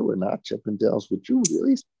if I were not Chippendales, would you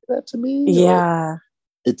really say that to me? Yeah.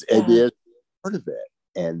 It is part of it.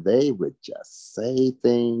 And they would just say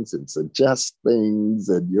things and suggest things.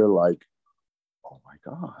 And you're like, oh my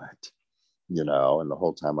God, and the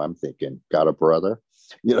whole time I'm thinking, got a brother,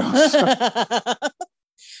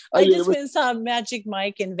 I just went and saw Magic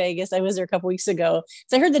Mike in Vegas. I was there a couple weeks ago.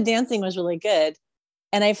 So I heard the dancing was really good.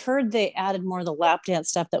 And I've heard they added more of the lap dance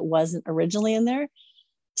stuff that wasn't originally in there.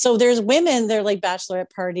 So there's women, they're like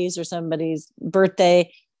bachelorette parties or somebody's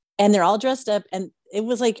birthday, and they're all dressed up. And it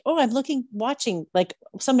was like, oh, I'm watching, like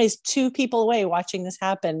somebody's two people away watching this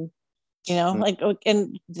happen,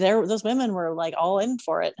 and those women were like all in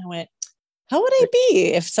for it. And I went, how would I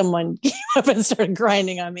be if someone came up and started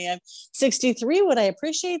grinding on me? I'm 63. Would I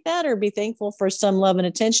appreciate that or be thankful for some love and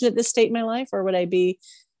attention at this state in my life? Or would I be,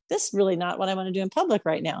 this really not what I want to do in public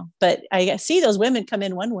right now? But I see those women come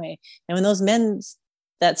in one way. And when those men,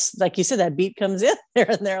 that's like you said, that beat comes in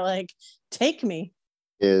there and they're like, take me.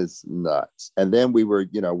 Is nuts. And then we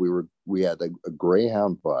had a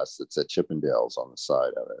Greyhound bus that said Chippendales on the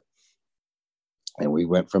side of it. And we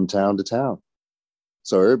went from town to town.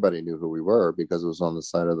 So everybody knew who we were because it was on the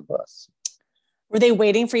side of the bus. Were they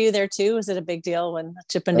waiting for you there too? Was it a big deal when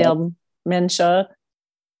Chippendale men show up?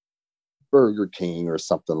 Burger King or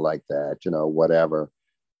something like that, whatever.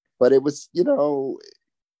 But it was, gosh,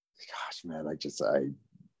 man,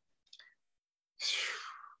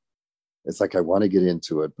 it's like I want to get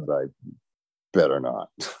into it, but I better not.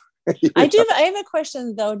 I have a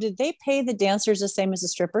question though. Did they pay the dancers the same as the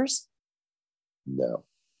strippers? No.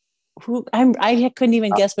 I couldn't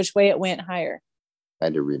even guess which way it went higher. I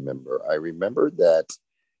remember that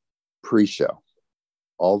pre-show,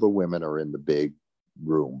 all the women are in the big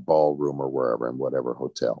room, ballroom or wherever, in whatever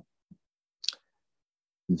hotel.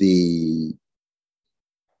 The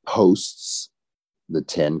hosts, the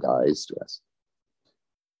 10 guys dressed,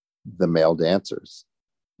 the male dancers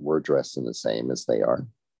were dressed in the same as they are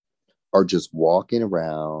just walking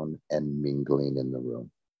around and mingling in the room.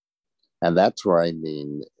 And that's where I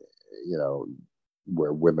mean,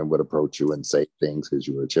 where women would approach you and say things because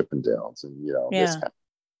you were Chippendales and, this kind of.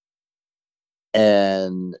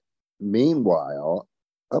 And meanwhile,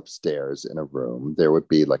 upstairs in a room, there would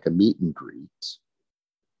be like a meet and greet.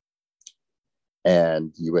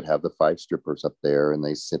 And you would have the 5 strippers up there and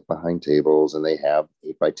they sit behind tables and they have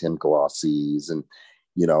 8x10 glossies. And,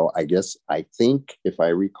 I think if I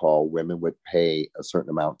recall, women would pay a certain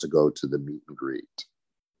amount to go to the meet and greet.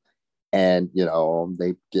 And,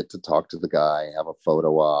 they get to talk to the guy, have a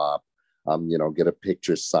photo op, get a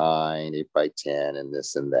picture signed 8x10 and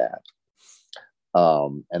this and that.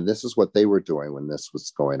 And this is what they were doing when this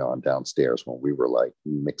was going on downstairs, when we were like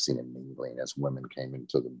mixing and mingling as women came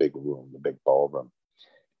into the big room, the big ballroom.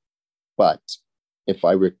 But if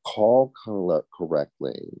I recall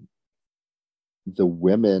correctly, the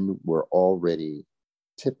women were already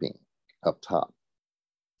tipping up top.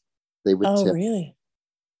 They would Oh, tip really?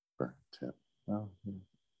 for tip. Oh,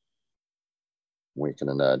 wink and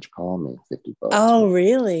a nudge. Call me $50. Oh,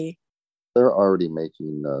 really? They're already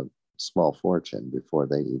making a small fortune before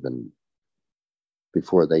they even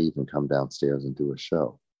come downstairs and do a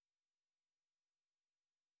show.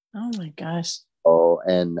 Oh my gosh. Oh,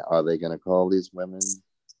 and are they going to call these women?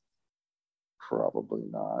 Probably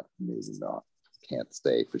not. Maybe not. Can't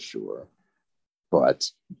say for sure. But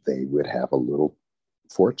they would have a little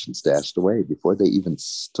fortune stashed away before they even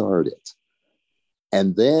started.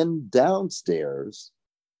 And then downstairs,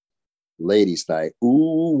 ladies' night,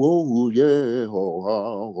 ooh, oh, yeah,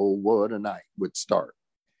 oh, what a night, would start.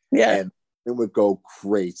 Yeah. And it would go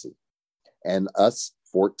crazy. And us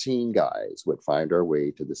 14 guys would find our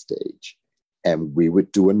way to the stage. And we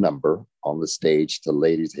would do a number on the stage to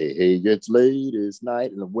ladies, hey, it's ladies'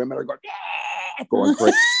 night. And the women are going, yeah, going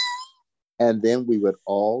crazy. And then we would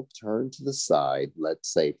all turn to the side,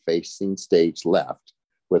 let's say facing stage left,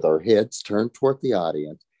 with our heads turned toward the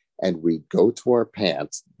audience. And we go to our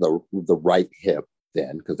pants, the right hip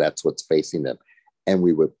then, because that's what's facing them. And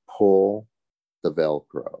we would pull the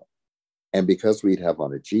Velcro. And because we'd have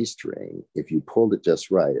on a G-string, if you pulled it just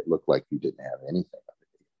right, it looked like you didn't have anything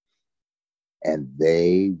underneath. And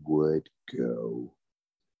they would go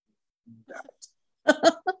nuts.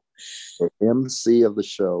 The MC of the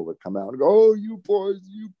show would come out and go, oh, you boys,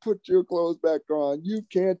 you put your clothes back on. You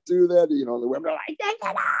can't do that. You know, the women are like, take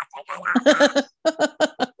it off.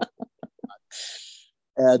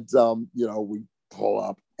 And, we pull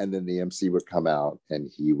up, and then the MC would come out, and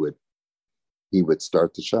he would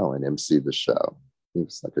start the show and MC the show. He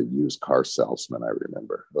was like a used car salesman, I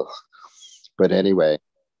remember. Ugh. But anyway,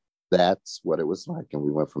 that's what it was like. And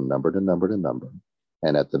we went from number to number to number.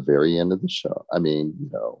 And at the very end of the show,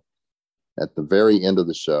 at the very end of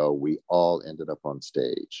the show, we all ended up on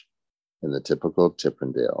stage in the typical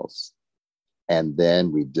Chippendales. And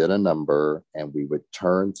then we did a number, and we would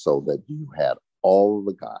turn so that you had all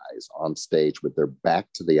the guys on stage with their back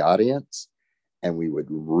to the audience. And we would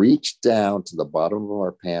reach down to the bottom of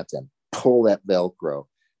our pants and pull that Velcro,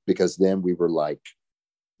 because then we were like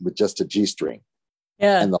with just a G-string.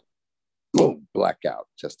 Yeah. And the boom, blackout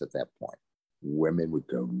just at that point. Women would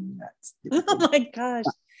go nuts. Oh my gosh.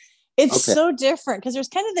 It's so different, because there's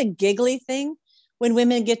kind of the giggly thing when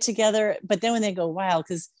women get together, but then when they go wild,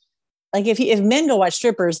 because like if men go watch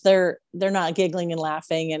strippers, they're not giggling and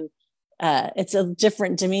laughing, and it's a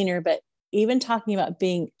different demeanor. But even talking about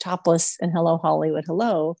being topless and Hello Hollywood,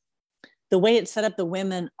 hello, the way it's set up, the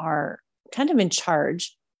women are kind of in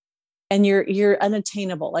charge, and you're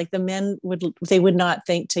unattainable. Like the men would not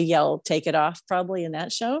think to yell, take it off, probably in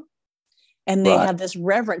that show. And they have this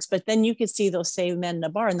reverence, but then you could see those same men in a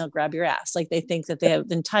bar and they'll grab your ass. Like they think that they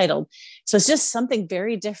have entitled. So it's just something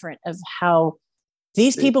very different of how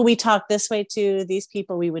these people we talk this way to, these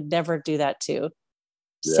people we would never do that to.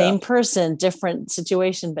 Yeah. Same person, different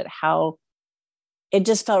situation, but how it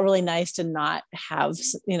just felt really nice to not have,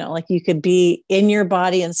 like you could be in your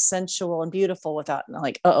body and sensual and beautiful without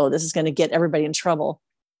like, oh, this is going to get everybody in trouble.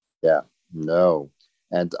 Yeah, no.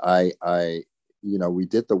 And I we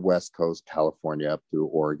did the West Coast, California, up through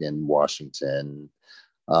Oregon, Washington.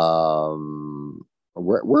 Where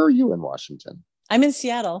are you in Washington? I'm in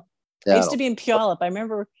Seattle. I used to be in Puyallup. I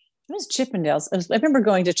remember it was Chippendales. I remember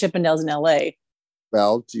going to Chippendales in LA.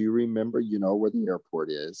 Well, do you remember, where the airport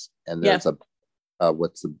is? And there's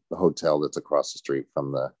what's the hotel that's across the street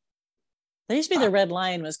from the... There used to be the Red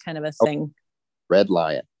Lion was kind of a thing. Red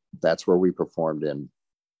Lion. That's where we performed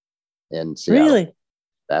in Seattle. Really?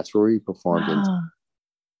 That's where we performed in.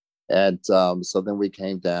 And so then we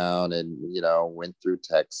came down and, went through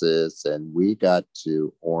Texas, and we got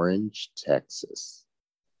to Orange, Texas.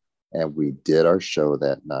 And we did our show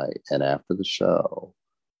that night. And after the show,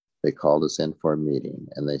 they called us in for a meeting,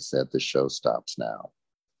 and they said the show stops now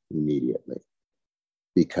immediately.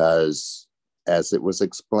 Because as it was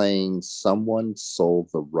explained, someone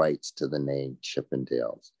sold the rights to the name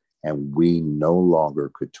Chippendales, and we no longer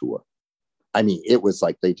could tour. I mean, it was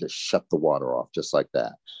like they just shut the water off just like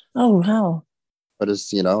that. Oh, wow. But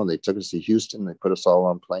it's, and they took us to Houston, they put us all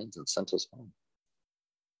on planes and sent us home.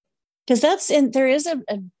 Because there is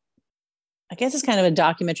I guess it's kind of a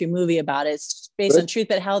documentary movie about it. It's based on truth,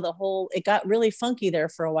 but how it got really funky there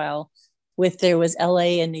for a while. There was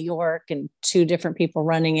LA and New York and two different people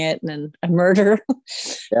running it, and then a murder,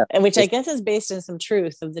 which I guess is based on some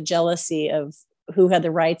truth of the jealousy of who had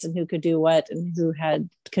the rights and who could do what and who had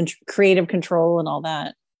creative control and all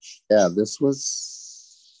that. Yeah, this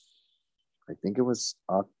was, I think it was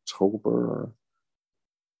October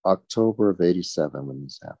of 87 when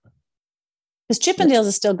this happened. Because Chippendales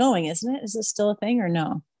is still going, isn't it? Is it still a thing or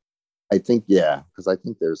no? I think, yeah, because I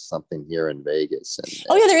think there's something here in Vegas.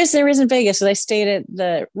 Oh yeah, there is in Vegas. So I stayed at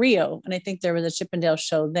the Rio, and I think there was a Chippendale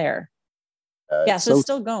show there. Yeah, so it's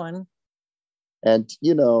still going. And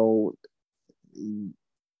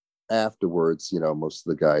afterwards, most of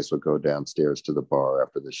the guys would go downstairs to the bar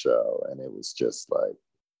after the show, and it was just like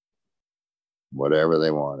whatever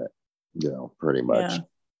they wanted, pretty much. Yeah.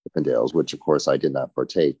 Chippendales, which of course I did not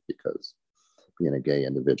partake because being a gay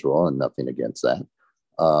individual, and nothing against that.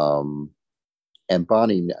 And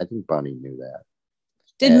Bonnie, I think Bonnie knew that.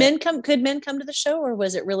 Did men come? Could men come to the show, or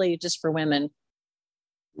was it really just for women? It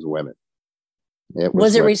was women.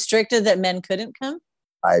 Was it restricted that men couldn't come?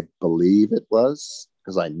 I believe it was,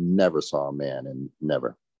 because I never saw a man, and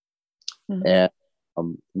never. Mm-hmm.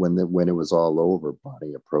 And when it was all over,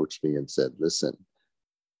 Bonnie approached me and said, "Listen,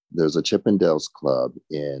 there's a Chippendales club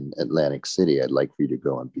in Atlantic City. I'd like for you to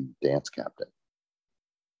go and be dance captain."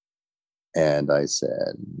 And I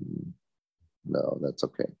said, "No, that's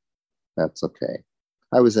okay. That's okay."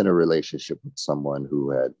 I was in a relationship with someone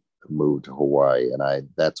who had moved to Hawaii, and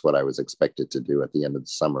that's what I was expected to do at the end of the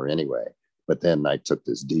summer anyway. But then I took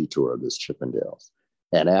this detour of this Chippendales.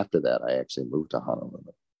 And after that, I actually moved to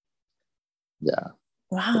Honolulu. Yeah.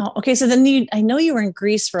 Wow. Okay. So then I know you were in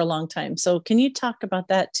Greece for a long time. So can you talk about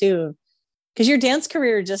that too? Because your dance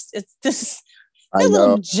career it's this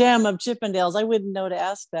little gem of Chippendales. I wouldn't know to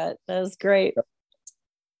ask that. That was great.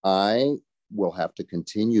 I will have to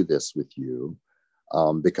continue this with you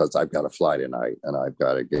because I've got to fly tonight, and I've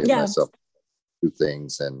got to get myself do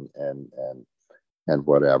things and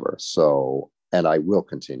whatever. So, and I will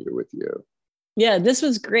continue with you. Yeah, this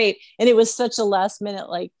was great. And it was such a last minute,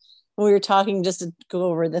 like when we were talking just to go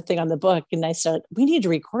over the thing on the book, and I said, we need to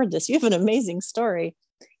record this. You have an amazing story.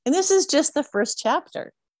 And this is just the first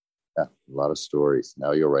chapter. Yeah, a lot of stories.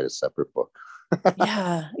 Now you'll write a separate book.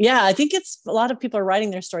 Yeah. I think it's a lot of people are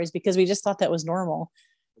writing their stories because we just thought that was normal.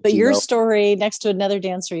 But your story next to another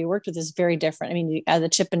dancer you worked with is very different. I mean, you add the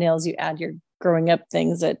Chippendales, you add your growing up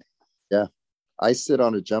things that. Yeah. I sit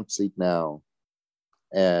on a jump seat now,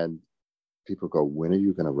 and people go, "When are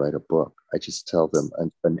you going to write a book?" I just tell them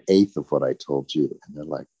an eighth of what I told you. And they're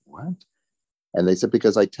like, "What?" And they said,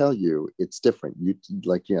 "Because I tell you, it's different."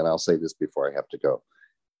 And I'll say this before I have to go.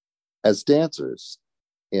 As dancers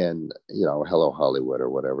in, Hello Hollywood or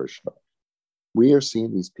whatever show, we are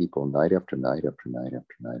seeing these people night after night after night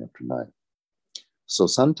after night after night. So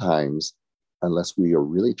sometimes, unless we are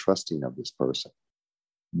really trusting of this person,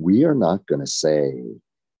 we are not going to say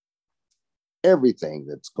everything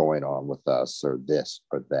that's going on with us or this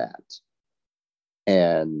or that.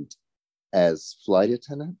 And as flight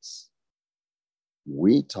attendants,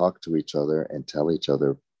 we talk to each other and tell each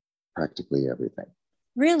other practically everything.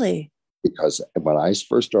 Really? Because when I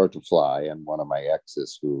first started to fly, and one of my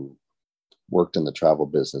exes who worked in the travel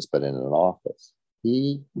business, but in an office,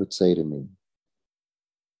 he would say to me,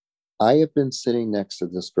 "I have been sitting next to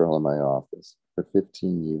this girl in my office for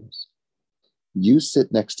 15 years. You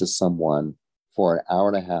sit next to someone for an hour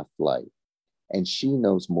and a half flight, and she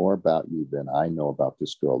knows more about you than I know about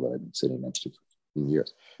this girl that I've been sitting next to for 15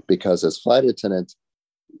 years. Because as flight attendants,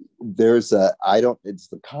 it's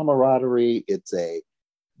the camaraderie. It's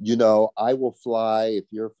I will fly. If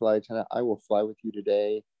you're a flight attendant, I will fly with you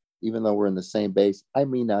today, even though we're in the same base. I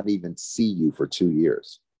may not even see you for 2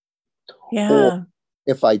 years. Yeah. Or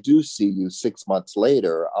if I do see you 6 months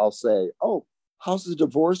later, I'll say, "Oh, how's the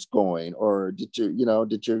divorce going?" Or did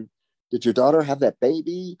your daughter have that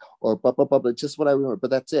baby? Or blah, blah, blah, blah, just what I remember. But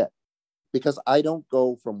that's it. Because I don't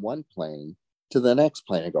go from one plane to the next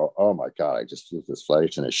plane and go, "Oh my God, I just flew this flight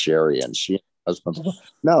attendant Sherry and she husband."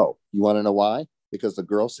 No, you want to know why? Because the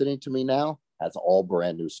girl sitting to me now has all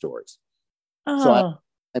brand new stories. Oh. So I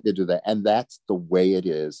had to do that. And that's the way it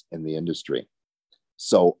is in the industry.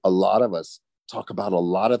 So a lot of us talk about a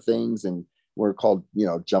lot of things, and we're called,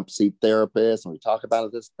 jump seat therapists, and we talk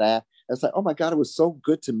about this, that. And it's like, "Oh my God, it was so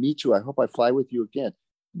good to meet you. I hope I fly with you again."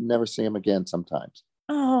 Never see him again sometimes.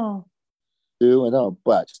 Oh.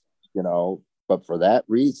 But for that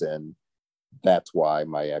reason, that's why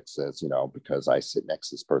my ex says, because I sit next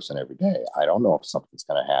to this person every day, I don't know if something's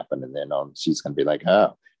going to happen. And then she's going to be like,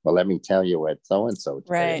 "Oh, well, let me tell you what so-and-so."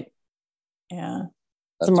 Right. Yeah.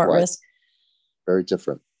 It's a more risk. Very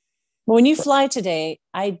different. Well, when you fly today,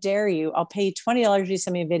 I dare you, I'll pay you $20 if you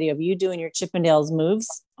send me a video of you doing your Chippendales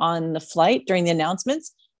moves on the flight during the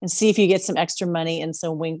announcements, and see if you get some extra money and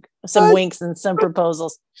some winks and some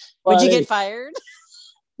proposals. Would you get fired?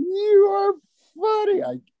 You are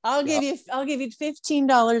funny. I'll give you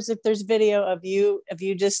 $15 if there's video of you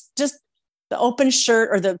just the open shirt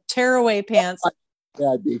or the tearaway pants.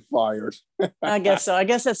 I'd be fired. I guess so. I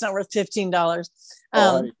guess that's not worth $15.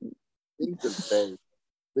 things have changed.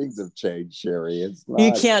 Things have changed, Sherry. It's not,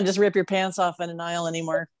 you can't just rip your pants off in an aisle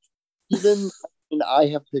anymore. even. I mean, I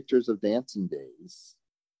have pictures of dancing days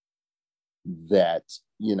that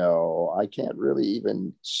I can't really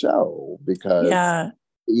even show because Yeah.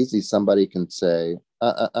 easy somebody can say,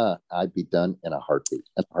 I'd be done in a heartbeat.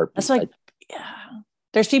 That's like, yeah.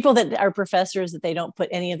 There's people that are professors that they don't put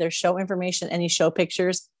any of their show information, any show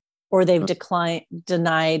pictures, or they've decided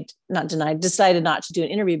not to do an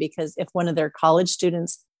interview because if one of their college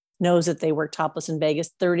students knows that they worked topless in Vegas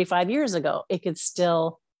 35 years ago, it could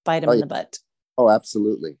still bite them in the butt. Oh,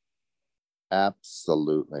 absolutely.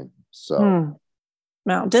 Absolutely. So.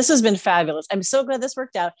 Wow, this has been fabulous. I'm so glad this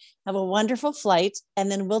worked out. Have a wonderful flight,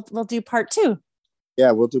 and then we'll do part 2.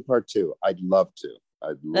 Yeah, we'll do part 2. I'd love to.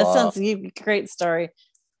 That sounds great story.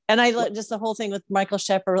 And I just the whole thing with Michael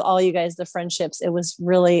Shepard, all you guys, the friendships. It was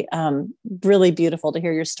really, really beautiful to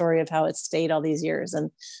hear your story of how it stayed all these years. And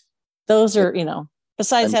those are,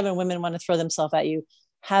 besides having women want to throw themselves at you,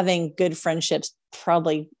 having good friendships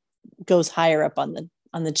probably goes higher up on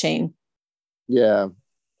the chain. Yeah,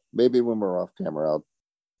 maybe when we're off camera, I'll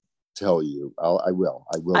tell you. I will.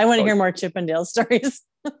 I want to hear more Chippendale stories.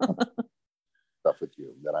 Stuff with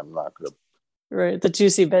you that I'm not going to. Right, the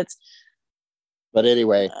juicy bits. But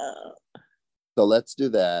anyway, so let's do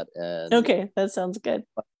that. And okay, that sounds good.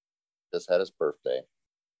 Just had his birthday.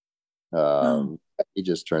 He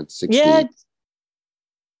just turned 62.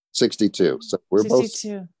 So we're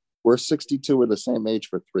 62. We're 62. We're the same age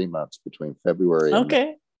for 3 months between February. And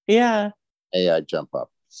okay. Yeah. May I jump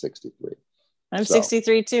up 63. I'm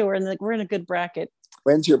 63 too. We're in a good bracket.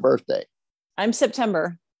 When's your birthday? I'm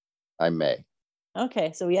September. I'm May.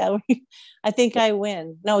 Okay, so yeah, I think I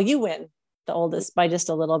win. No, you win, the oldest by just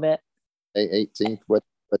a little bit. 18th. What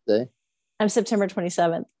day? I'm September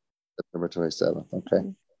 27th. September 27th.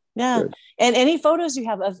 Okay. Yeah. Good. And any photos you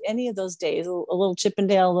have of any of those days, a little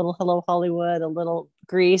Chippendale, a little Hello Hollywood, a little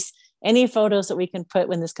Grease, any photos that we can put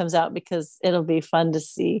when this comes out, because it'll be fun to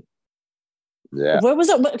see. Yeah. What was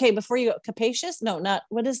it? Okay, before you go, capacious? No, not,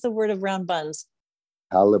 what is the word of round buns?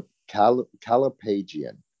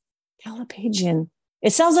 Calipagian. Calipagian.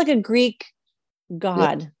 It sounds like a Greek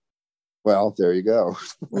god. Yeah. Well, there you go.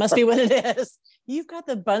 Must be what it is. You've got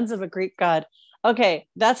the buns of a Greek god. Okay,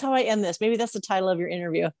 that's how I end this. Maybe that's the title of your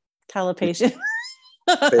interview. Calipagian.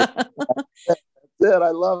 That's it. I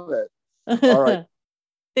love it. All right.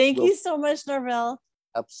 Thank you so much, Norvell.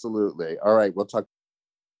 Absolutely. All right. We'll talk.